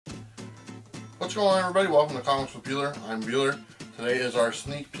What's going on, everybody? Welcome to Comics with Bueller. I'm Bueller. Today is our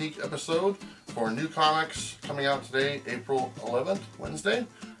sneak peek episode for new comics coming out today, April 11th, Wednesday,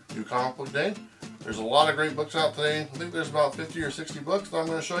 new comic book day. There's a lot of great books out today. I think there's about 50 or 60 books that I'm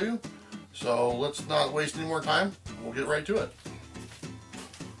going to show you. So let's not waste any more time. We'll get right to it.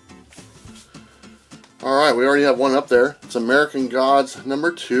 Alright, we already have one up there. It's American Gods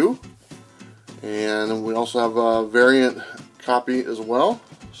 #2. And we also have a variant copy as well.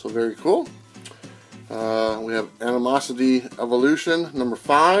 So very cool. We have Animosity Evolution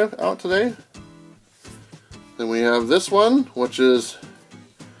 #5 out today. Then we have this one, which is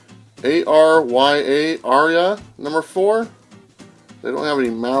ARYA Arya #4. They don't have any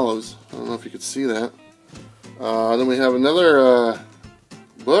mallows. I don't know if you could see that. Then we have another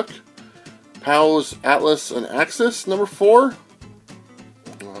book, Pow's Atlas and Axis #4.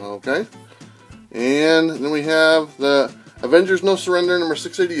 Okay. And then we have the Avengers No Surrender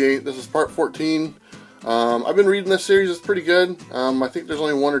 #688. This is part 14. I've been reading this series. It's pretty good. I think there's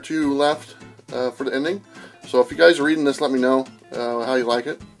only 1 or 2 left for the ending. So if you guys are reading this, let me know how you like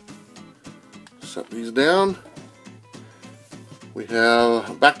it. Set these down. We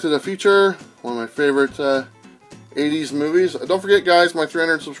have Back to the Future, one of my favorite 80s movies. Don't forget, guys, my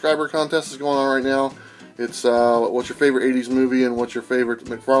 300 subscriber contest is going on right now. It's what's your favorite 80s movie and what's your favorite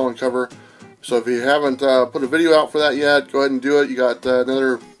McFarlane cover. So if you haven't put a video out for that yet, go ahead and do it. You got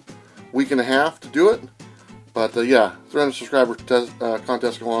another week and a half to do it. But yeah, 300 subscriber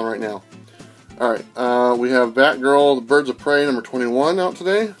contest going on right now. Alright, we have Batgirl, The Birds of Prey #21 out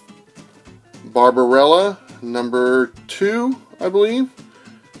today. Barbarella #2, I believe.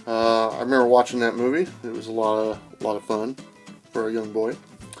 I remember watching that movie. It was a lot of fun for a young boy.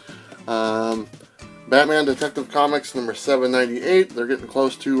 Batman Detective Comics #798. They're getting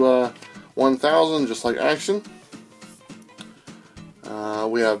close to 1,000, just like Action.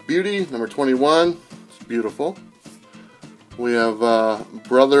 We have Beauty #21. It's beautiful. We have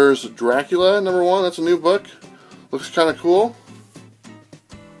Brothers Dracula #1. That's a new book. Looks kind of cool.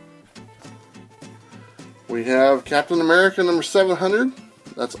 We have Captain America #700.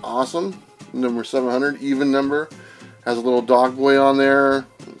 That's awesome. #700, even number. Has a little dog boy on there.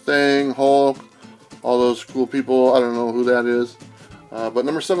 Thing, Hulk, all those cool people. I don't know who that is. But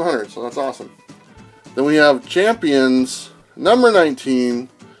 #700, so that's awesome. Then we have Champions #19.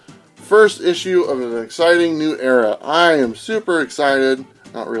 First issue of an exciting new era. I am super excited.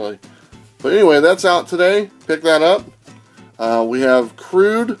 Not really. But anyway, that's out today. Pick that up. We have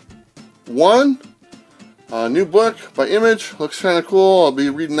Crude 1. New book by Image. Looks kind of cool. I'll be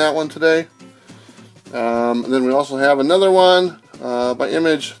reading that one today. And then we also have another one by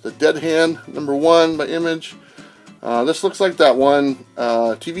Image. The Dead Hand #1 by Image. This looks like that one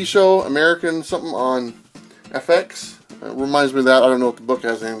TV show, American something on FX. It reminds me of that. I don't know if the book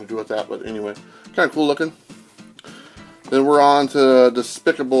has anything to do with that, but anyway, kind of cool looking. Then we're on to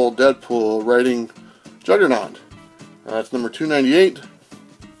Despicable Deadpool writing Juggernaut. That's #298.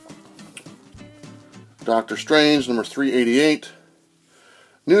 Doctor Strange #388.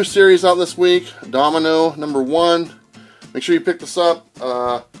 New series out this week, Domino #1. Make sure you pick this up.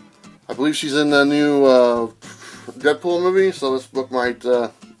 I believe she's in the new Deadpool movie, so this book might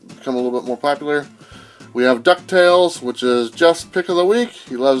become a little bit more popular. We have DuckTales, which is Jeff's pick of the week.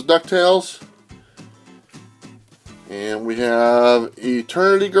 He loves DuckTales. And we have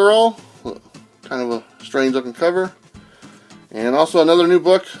Eternity Girl, kind of a strange looking cover. And also another new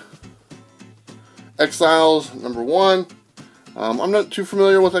book, Exiles #1. I'm not too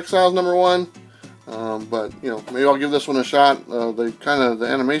familiar with Exiles #1, but you know, maybe I'll give this one a shot. The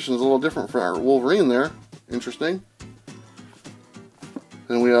animation is a little different for our Wolverine there. Interesting.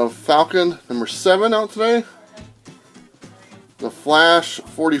 Then we have Falcon #7 out today. The Flash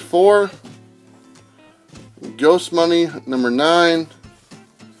 44. Ghost Money #9.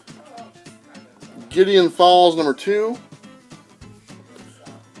 Gideon Falls #2.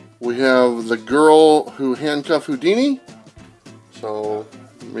 We have The Girl Who Handcuffed Houdini. So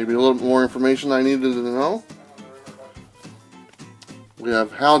maybe a little bit more information I needed to know. We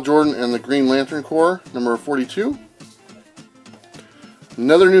have Hal Jordan and the Green Lantern Corps #42.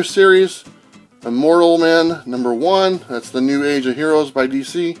 Another new series, Immortal Man #1. That's the New Age of Heroes by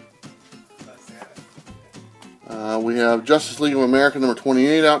DC. We have Justice League of America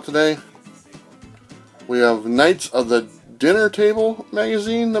 #28 out today. We have Knights of the Dinner Table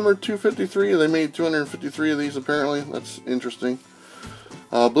magazine #253. They made 253 of these apparently. That's interesting.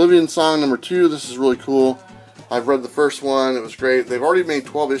 Oblivion Song #2. This is really cool. I've read the first one. It was great. They've already made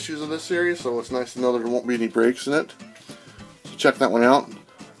 12 issues of this series, so it's nice to know there won't be any breaks in it. So check that one out.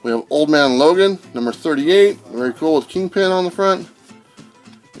 We have Old Man Logan #38. Very cool with Kingpin on the front.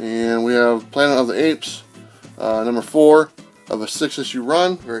 And we have Planet of the Apes, number 4 of a 6-issue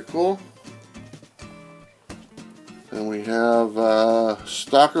run. Very cool. And we have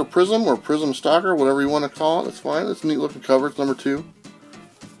Stalker Prism, or Prism Stalker, whatever you want to call it. It's fine. It's a neat looking cover. It's number 2.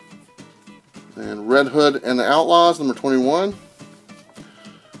 And Red Hood and the Outlaws, number 21.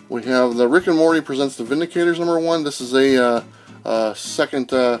 We have the Rick and Morty Presents the Vindicators, number 1. This is a second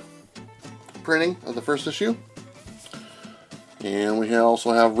printing of the first issue. And we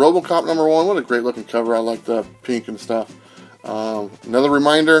also have RoboCop number 1. What a great looking cover. I like the pink and stuff. Another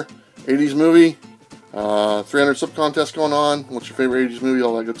reminder, 80s movie. 300 sub contest going on. What's your favorite 80s movie?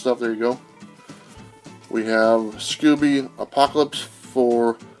 All that good stuff. There you go. We have Scooby Apocalypse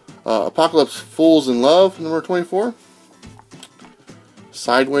for Apocalypse Fools in Love, number 24.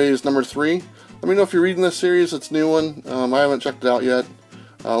 Sideways, number 3. Let me know if you're reading this series. It's a new one. I haven't checked it out yet.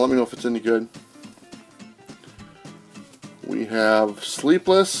 Let me know if it's any good. We have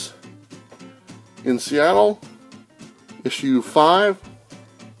Sleepless in Seattle, issue 5.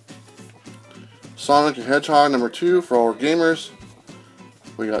 Sonic the Hedgehog number 2 for all gamers.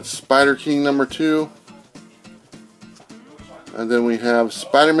 We got Spider King number 2. And then we have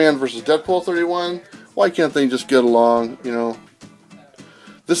Spider-Man vs. Deadpool 31. Why can't they just get along, you know?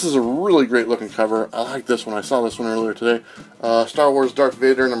 This is a really great looking cover. I like this one. I saw this one earlier today. Star Wars Darth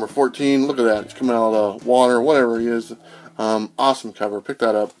Vader number 14. Look at that. He's coming out of the water, whatever he is. Awesome cover. Pick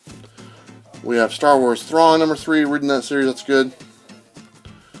that up. We have Star Wars Thrawn number 3. Reading that series, that's good.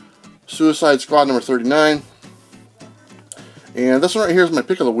 Suicide Squad number 39. And this one right here is my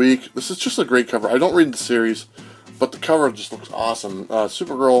pick of the week. This is just a great cover. I don't read the series, but the cover just looks awesome.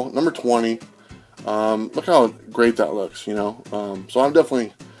 Supergirl number 20. Look how great that looks, you know. So I'm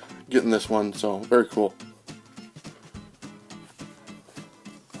definitely getting this one, so very cool.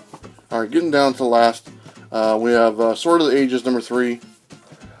 Alright, getting down to the last. We have Sword of the Ages number 3.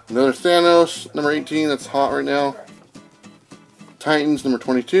 Another Thanos number 18, that's hot right now. Titans number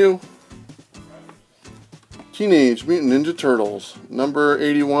 22. Teenage Mutant Ninja Turtles number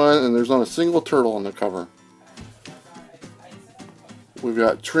 81, and there's not a single turtle on the cover. We've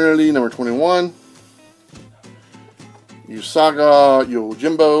got Trinity number 21. Usaga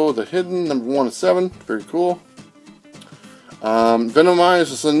Yojimbo the Hidden number 1 of 7. Very cool. Venomize,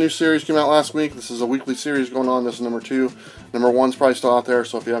 this is a new series, came out last week. This is a weekly series going on. This is number 2. Number 1's probably still out there,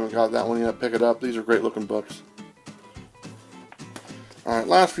 so if you haven't got that one yet, pick it up. These are great looking books. Alright,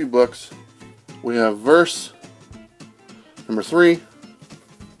 last few books. We have Verse number 3.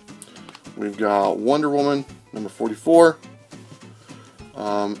 We've got Wonder Woman number 44.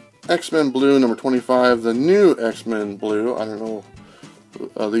 X-Men Blue number 25. The new X-Men Blue. I don't know.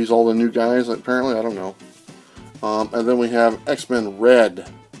 Are these all the new guys? Apparently, I don't know. And then we have X-Men Red.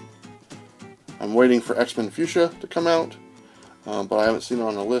 I'm waiting for X-Men Fuchsia to come out, but I haven't seen it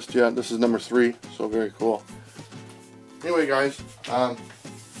on the list yet. This is number 3, so very cool. Anyway, guys,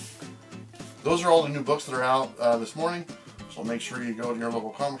 those are all the new books that are out this morning, so make sure you go to your local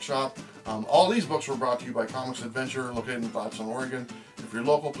comic shop. All these books were brought to you by Comics Adventure, located in Gladstone, Oregon. If you're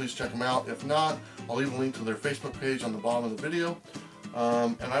local, please check them out. If not, I'll leave a link to their Facebook page on the bottom of the video.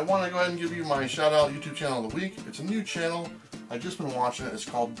 And I want to go ahead and give you my shout-out YouTube channel of the week. It's a new channel. I've just been watching it. It's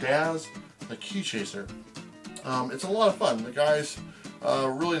called DAZ the Key Chaser. It's a lot of fun. The guy's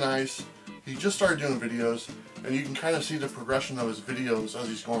really nice. He just started doing videos, and you can kind of see the progression of his videos as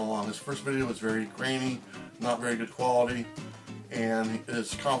he's going along. His first video was very grainy, not very good quality, and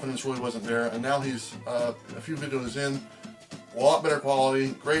his confidence really wasn't there. And now he's a few videos in, a lot better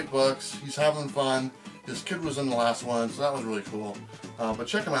quality, great books, he's having fun. His kid was in the last one, so that was really cool. But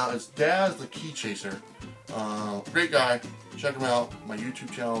check him out. It's DAZ the Key Chaser. Great guy. Check him out. My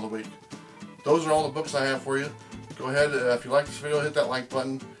YouTube channel of the week. Those are all the books I have for you. Go ahead, if you like this video, hit that like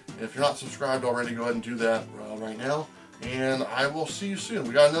button. And if you're not subscribed already, go ahead and do that right now. And I will see you soon.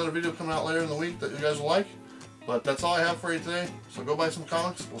 We got another video coming out later in the week that you guys will like. But that's all I have for you today. So go buy some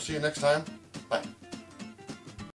comics. We'll see you next time. Bye.